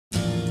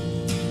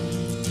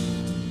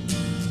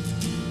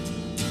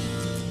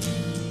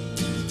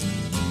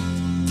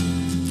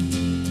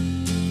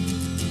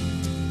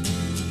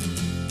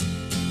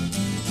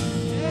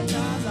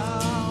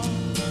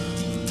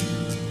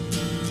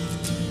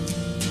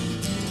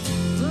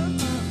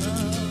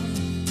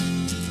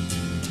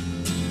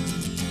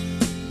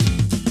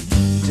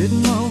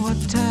didn't know what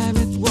time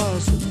it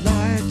was, the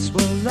lights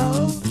were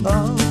low.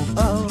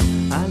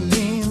 I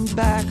leaned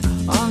back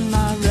on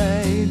my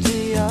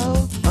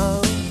radio.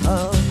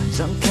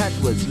 Some cat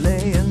was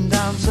laying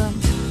down some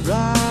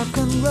rock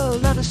and roll,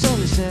 that is all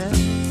he said.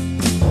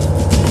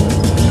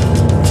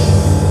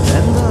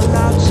 Then the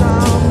loud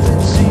sound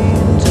it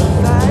seemed to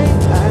fade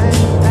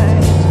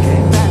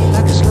came back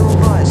like a slow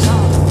voice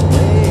on a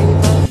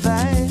wave of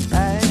bass.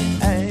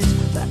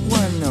 That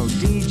weren't no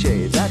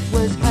DJ, that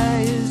was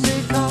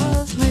hazy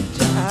cosmic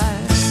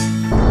jive.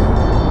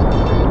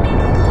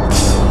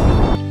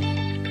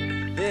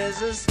 There's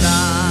a starman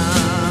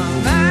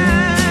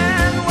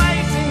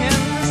waiting in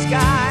the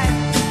sky.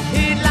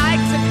 He'd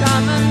like to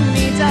come and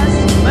meet us,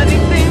 but he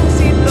thinks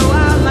he'd blow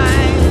our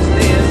minds.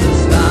 There's a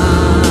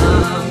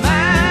starman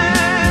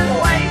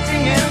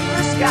waiting in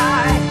the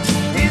sky.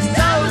 He's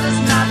told us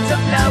not to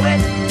blow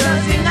it,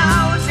 'cause he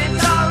knows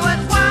it's all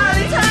worthwhile.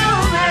 He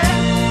told me,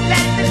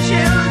 let the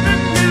children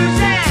lose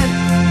it,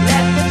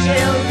 let the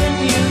children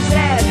use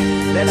it,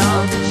 let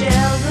all the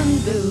children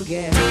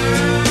boogie.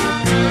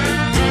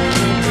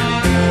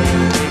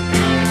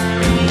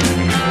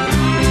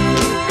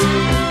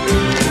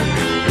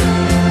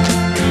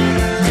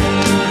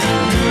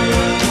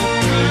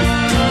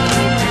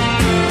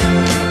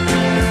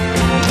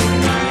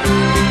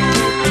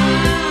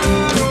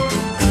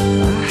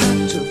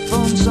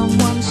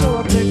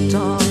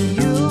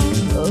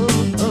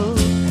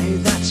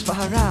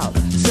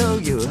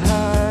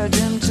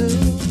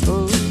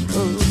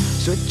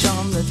 Switch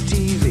on the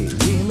TV,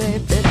 we may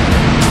fit.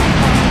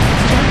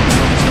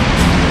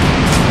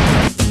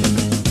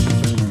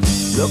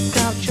 Look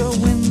out your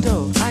window,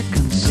 I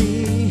can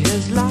see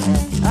his light.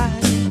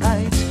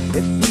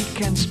 If we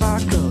can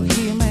sparkle,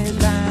 he may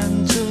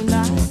land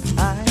tonight.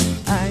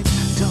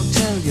 Don't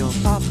tell your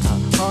papa,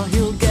 or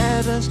he'll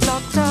get us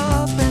locked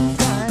up in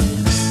time.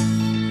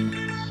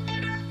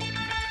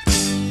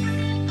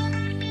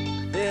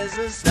 There's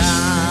a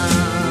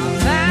starman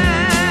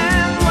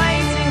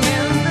waiting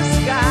in the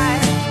sky.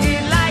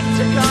 He'd like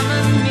to come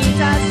and meet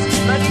us,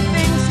 but he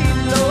thinks he'd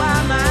blow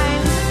our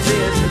minds.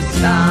 There's a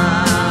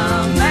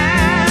starman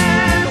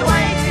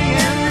waiting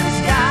in the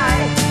sky.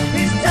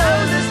 He's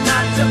told us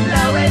not to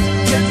blow it,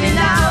 'cause he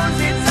knows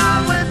it's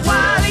all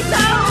worthwhile. He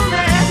told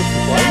me,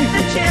 let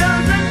the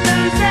children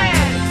lose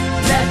it,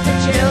 let the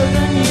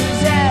children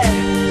use it,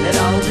 let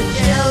all the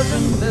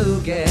children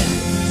boogie.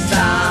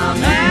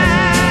 Starman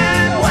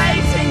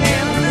waiting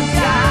in the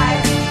sky.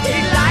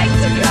 He'd like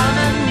to come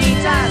and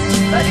meet us,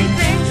 but he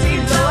thinks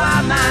he'd blow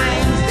our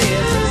minds.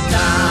 There's a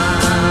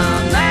starman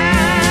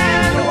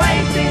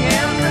waiting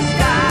in the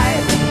sky.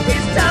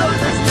 He's told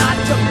us not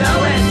to blow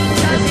it,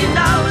 'cause he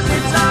knows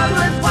it's all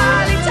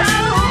worthwhile. He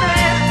told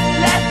me,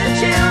 let the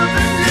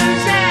children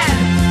lose it,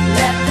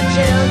 let the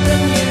children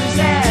use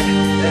it,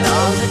 let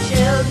all the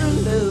children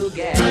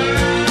boogie.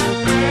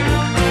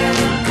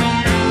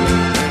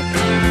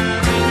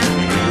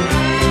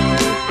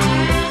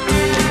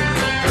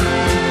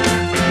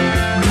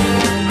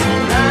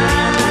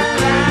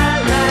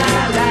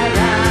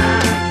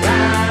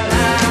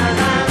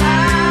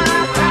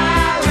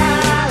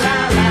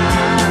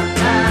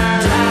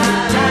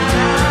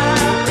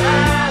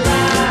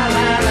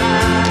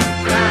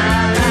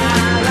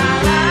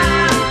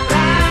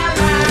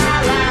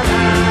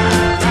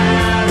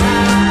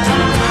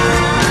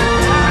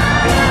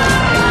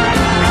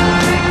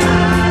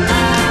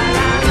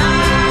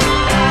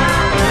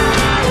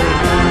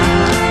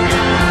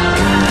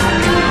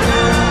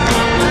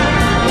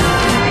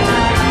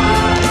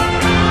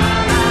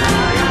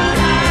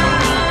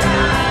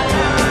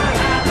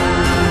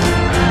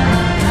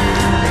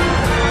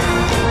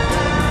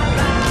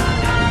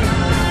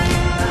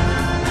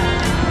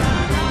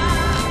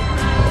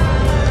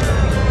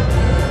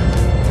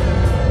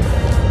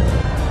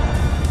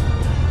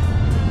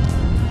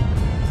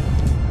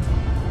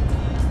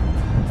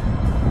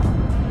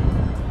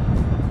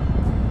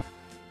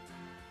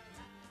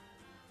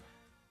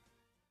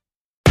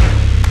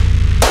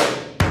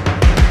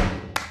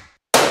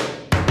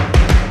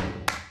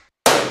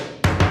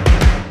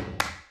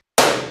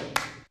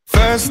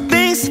 First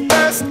things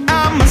first,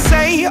 I'ma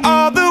say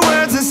all the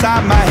words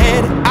inside my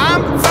head.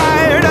 I'm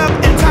fired up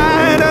and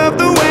tired of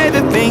the way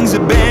that things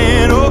have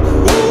been. Oh,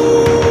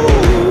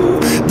 ooh,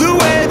 the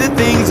way that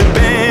things have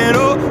been.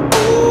 Oh,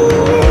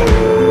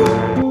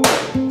 ooh.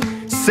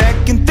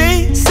 Second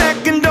thing,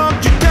 second, don't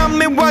you tell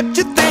me what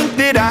you think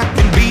that I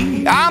can be.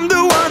 I'm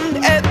the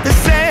one at the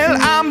sail,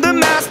 I'm the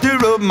master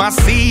of my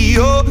sea.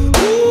 Oh,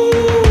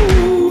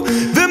 ooh,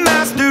 the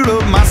master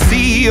of my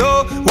sea.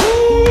 Oh, ooh.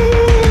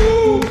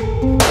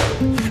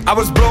 I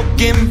was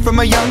broken from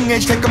a young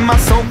age, taking my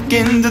soak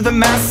into the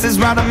masses,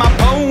 writing my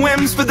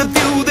poems for the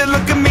few that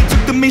look at me,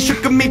 took to me,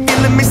 shook at me,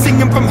 feeling me,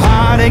 singing from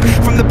heartache,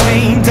 from the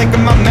pain,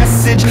 taking my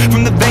message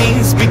from the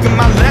veins, speaking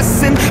my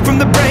lesson from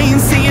the brain,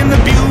 seeing the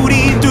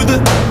beauty through the.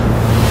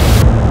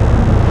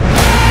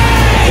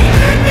 Hey,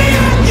 turn me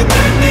on, you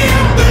turn me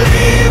on,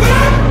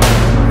 believer,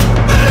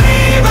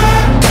 believer.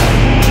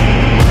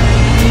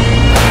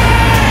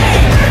 Hey,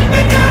 turn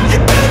me down, you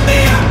turn me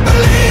on,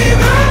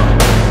 believer.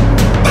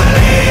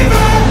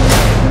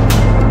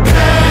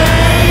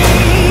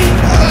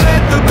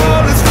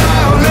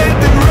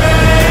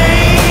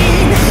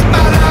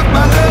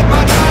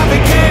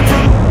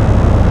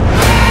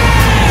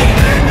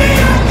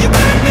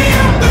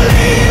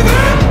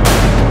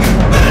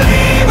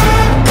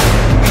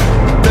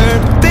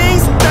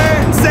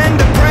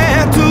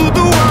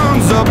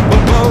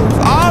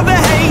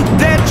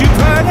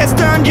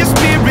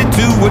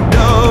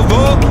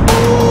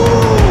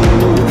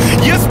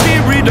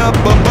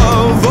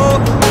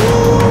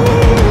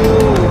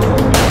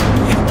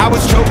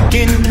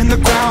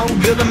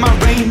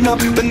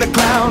 up in the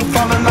cloud,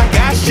 falling like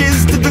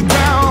ashes to the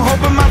ground.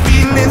 Hoping my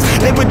feelings,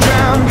 they would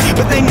drown,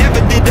 but they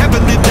never did. Ever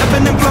lived,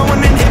 ebbing and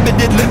flowing,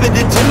 inhibited,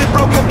 limited, till it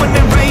broke open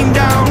and rained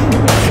down.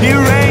 It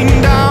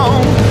rained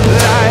down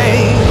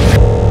like,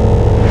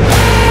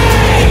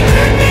 hey,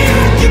 let me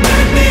up, you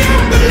let me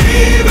up,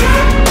 believer,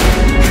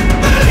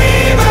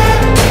 believer.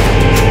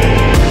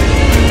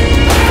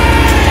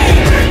 Hey,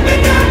 let me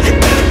down, you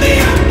let me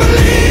up,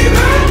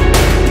 believer,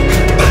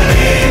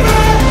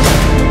 believer.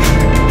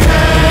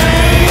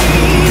 Hey,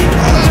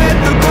 let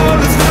the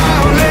bullets fly,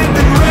 let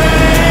them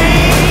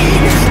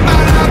rain. My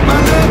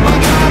love, my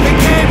God, it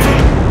came from.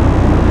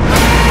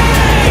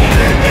 Hey,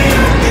 let me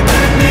up, you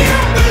let me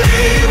up,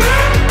 believer,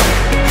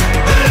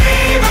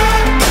 believer.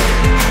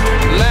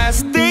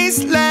 Last days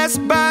last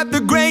by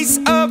the grace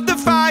of the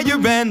fire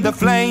and the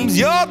flames.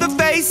 You're the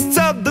face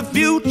of the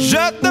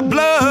future, the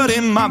blood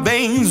in my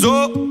veins.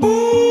 Oh,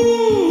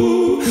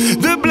 ooh,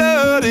 the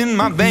blood in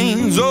my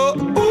veins. Oh,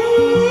 ooh.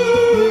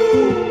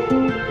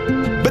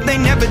 But they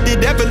never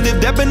did, ever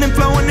lived, ebbing and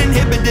flowing,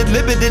 inhibited,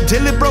 limited,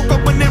 till it broke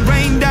up when it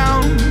rained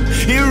down.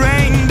 It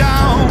rained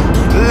down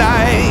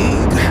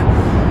like.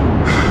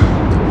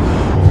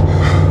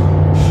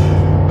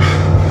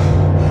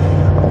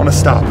 I want to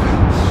stop.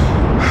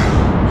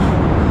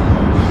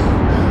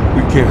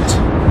 We can't.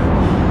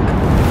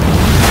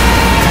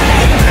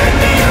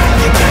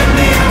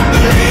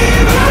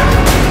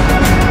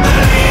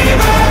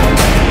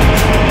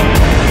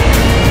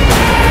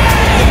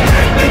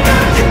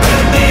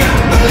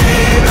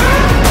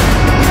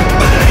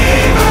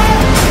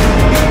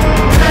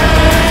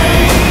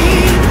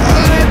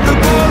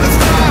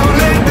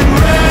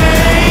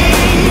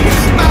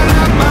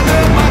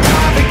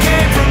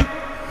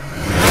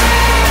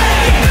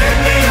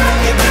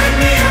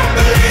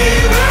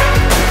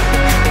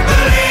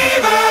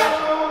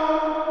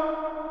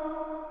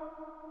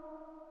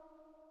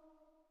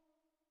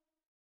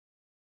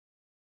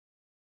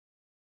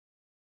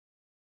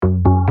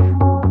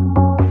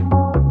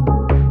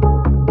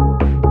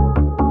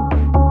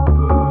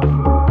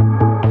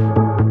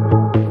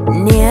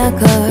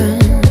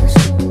 Niekas,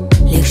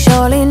 lyg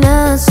šioliai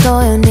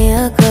nestojo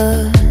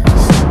niekas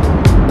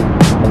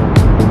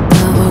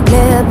tavo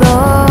glėbio,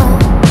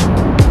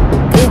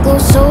 kai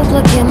klausau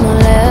plakimo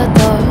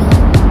lėto.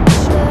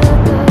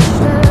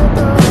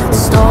 Bet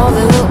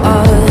stoviu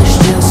aš,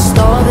 čia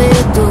stovi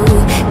tu,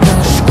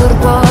 kažkur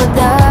po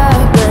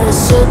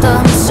debesiu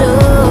tamsiu,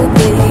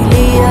 kai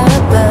lyja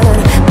per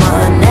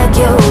mane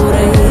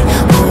kiaurai.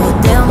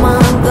 Kodėl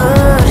man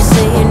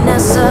garsiai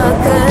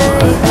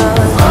nesakai,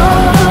 kad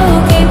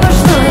kaip aš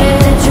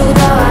norėčiau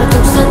dar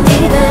tūkstantį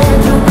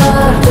vėtrų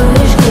kartų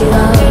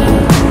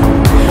išgyvent,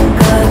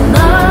 kad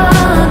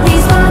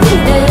naktys man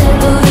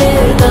didėtų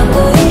ir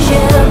dangų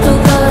išėtų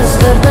kas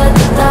kartą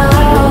tik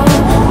tau,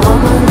 o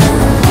mane.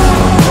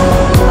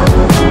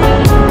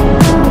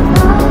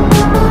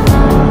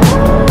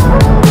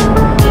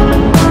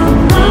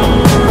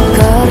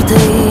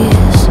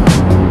 Kartais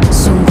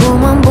sunku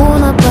man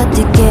būna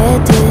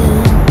patikėti,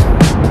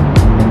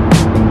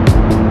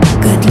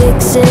 kad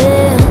liksi,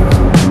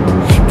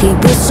 kai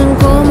bus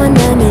sunku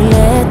mane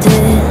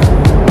mylėti.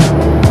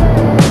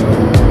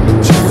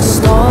 Čia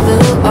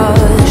stoviu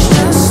aš,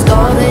 čia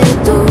stovi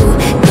tu,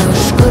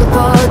 kažkur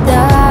po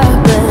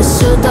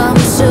debesiu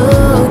tamsiu,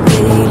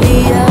 kai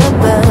lyja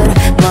per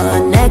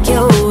mane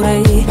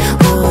kiaurai.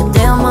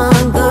 Kodėl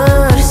man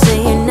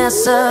garsiai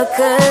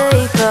nesakai,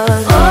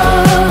 kad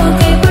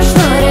kaip aš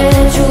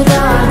norėčiau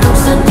dar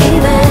tūkstantį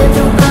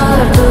vėtrų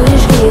kartų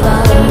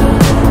išgyvent,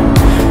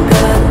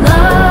 kad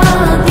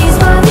naktys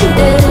man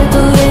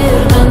didėtų ir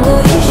dangų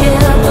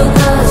išėtų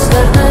kas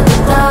kartą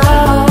tik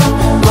tau,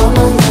 o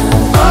mane.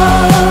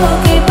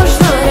 Kaip aš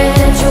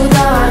norėčiau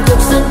dar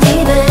tūkstantį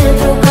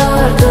vėtrų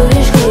kartų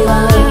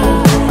išgyvent,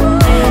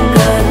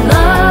 kad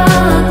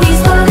naktys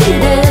man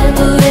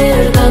didėtų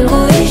ir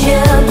dangų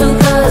išėtų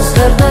kas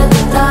kartą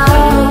tik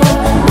tau,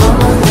 o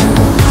mane.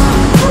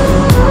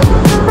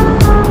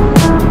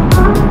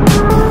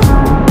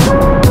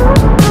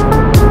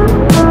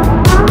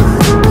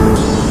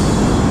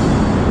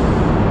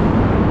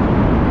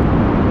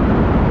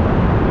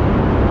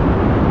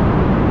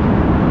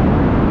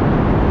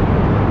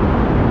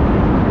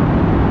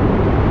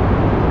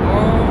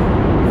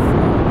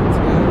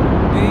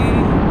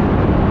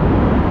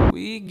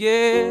 We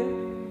get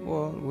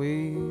what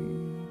we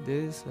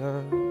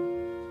deserve.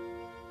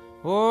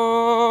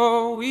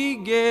 Oh, we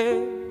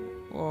get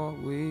what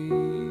we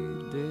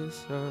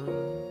deserve.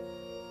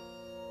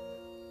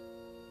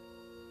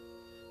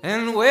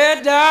 And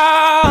we're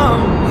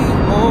down, we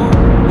hold,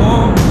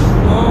 hold,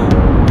 hold,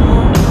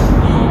 hold,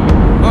 hold.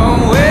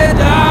 Oh, we're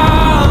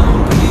down,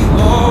 we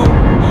hold,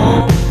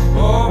 hold,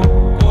 hold,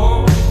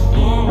 hold,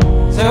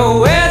 hold. So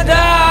we're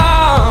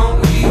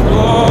down, we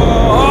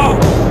hold.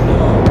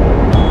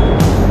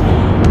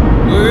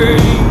 Way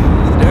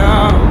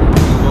down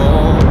we go.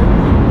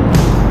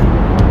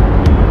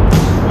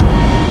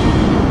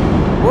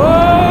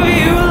 Oh,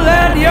 you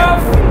let your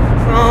feet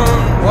run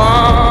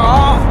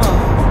wild.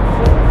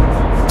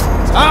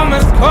 Time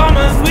has come.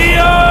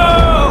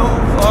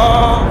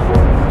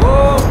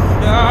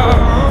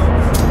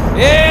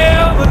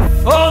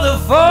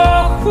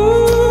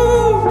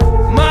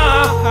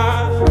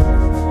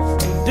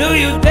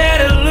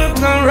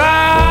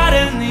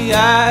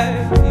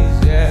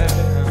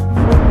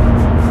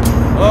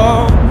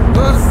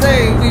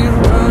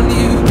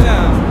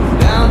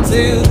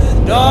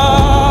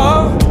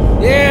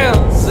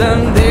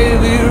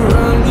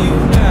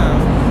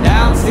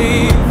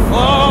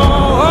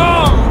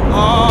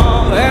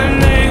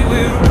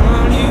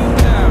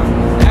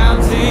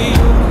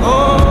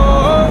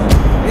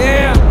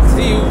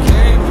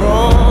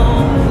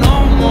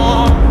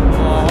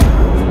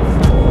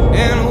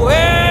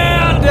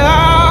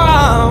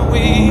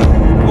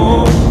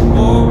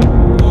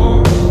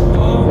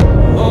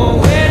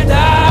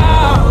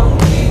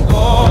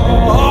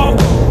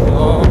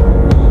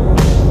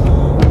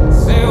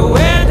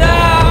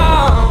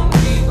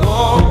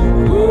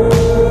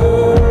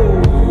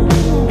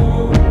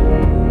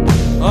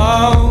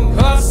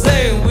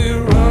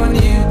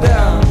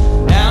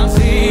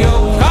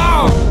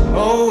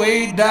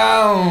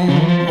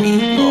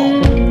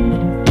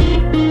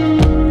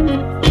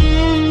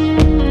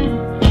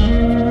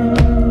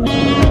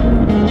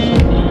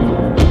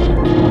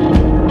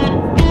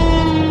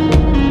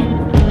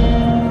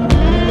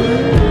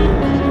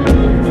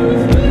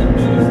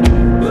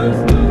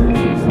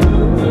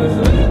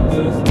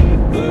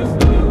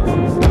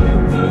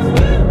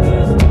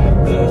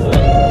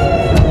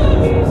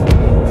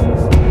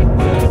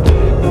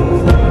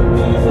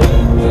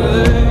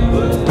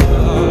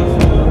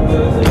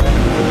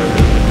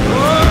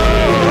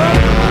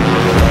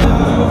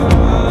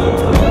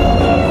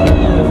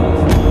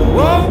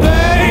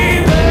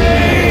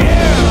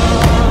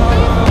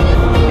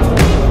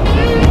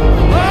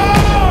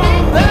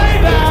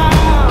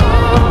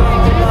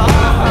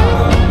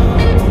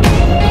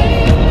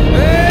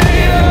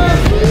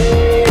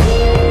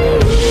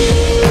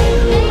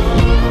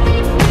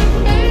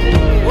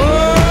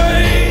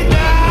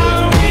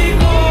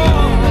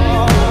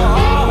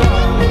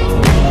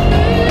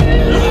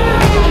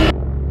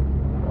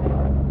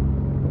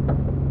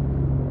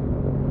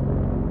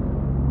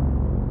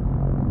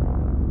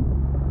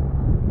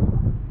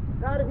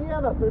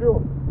 vieną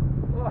turiu.